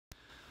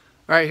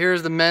All right,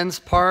 here's the men's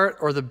part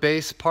or the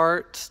bass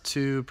part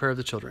to Prayer of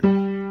the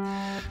Children.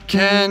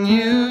 Can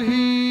you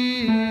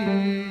hear?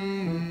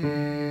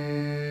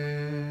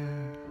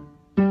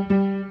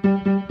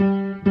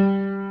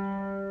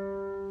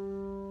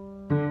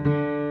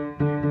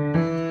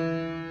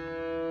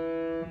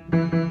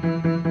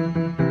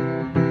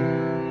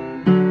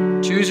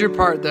 Choose your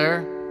part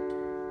there.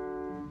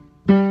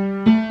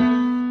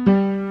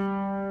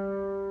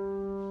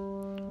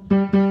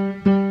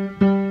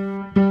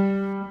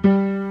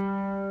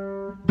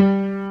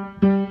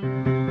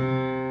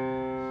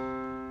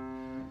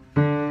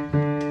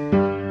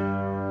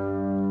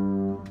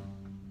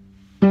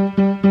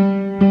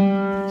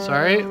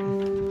 Sorry.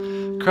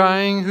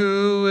 Crying,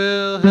 who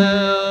will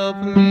help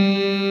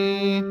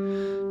me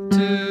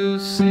to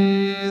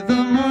see the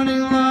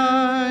morning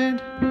light?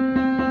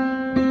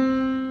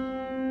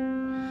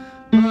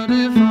 But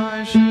if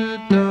I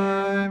should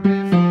die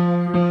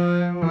before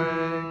I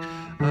wake,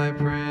 I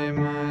pray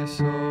my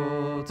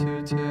soul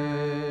to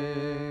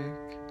take.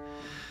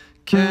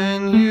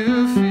 Can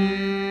you feel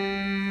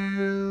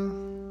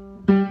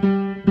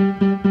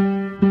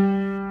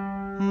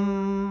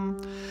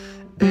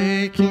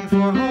aching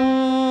for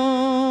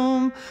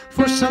home,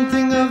 for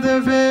something of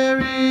their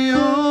very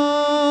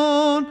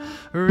own,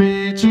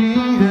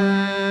 reaching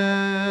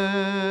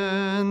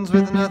hands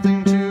with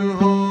nothing to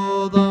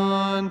hold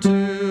on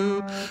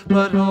to,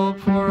 but hope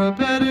for a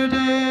better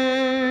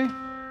day,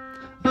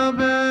 a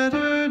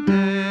better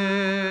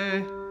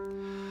day.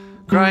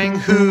 Crying,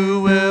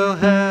 who will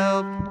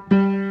help?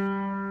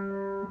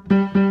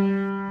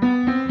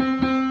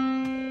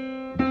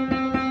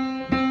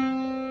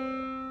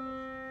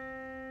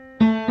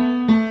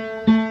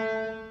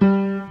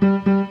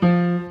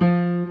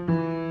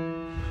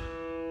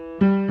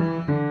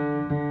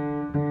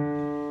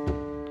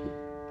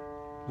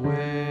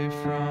 Way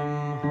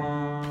from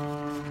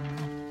home.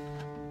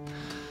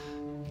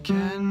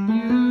 Can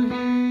you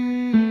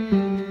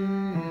hear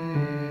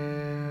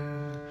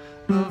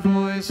the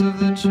voice of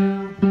the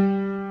children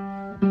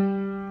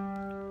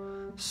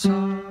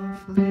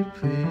softly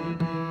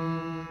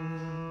pleading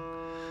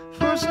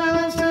for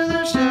silence to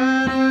their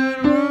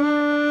shattered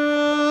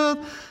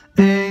world?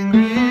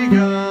 Angry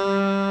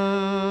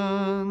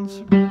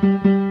guns,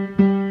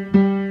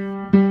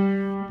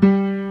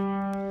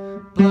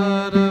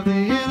 blood of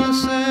the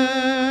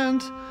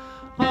innocent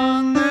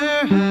on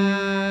their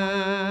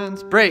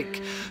hands.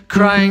 Break,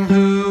 crying,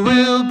 who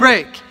will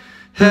break?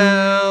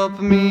 Help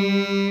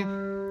me.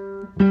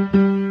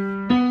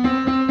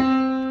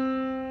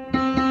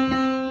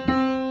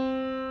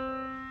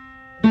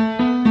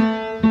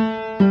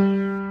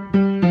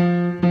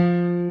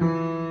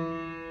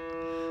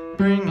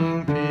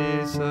 Bringing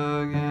peace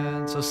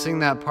again. So sing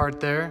that part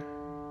there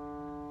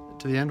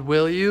to the end.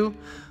 Will you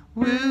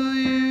hear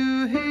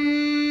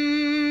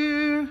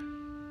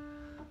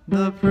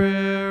the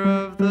prayer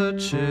of the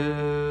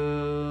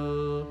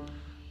children?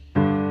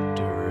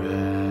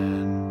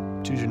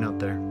 Choose your note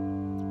there.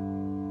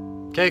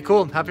 Okay,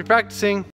 cool. Happy practicing.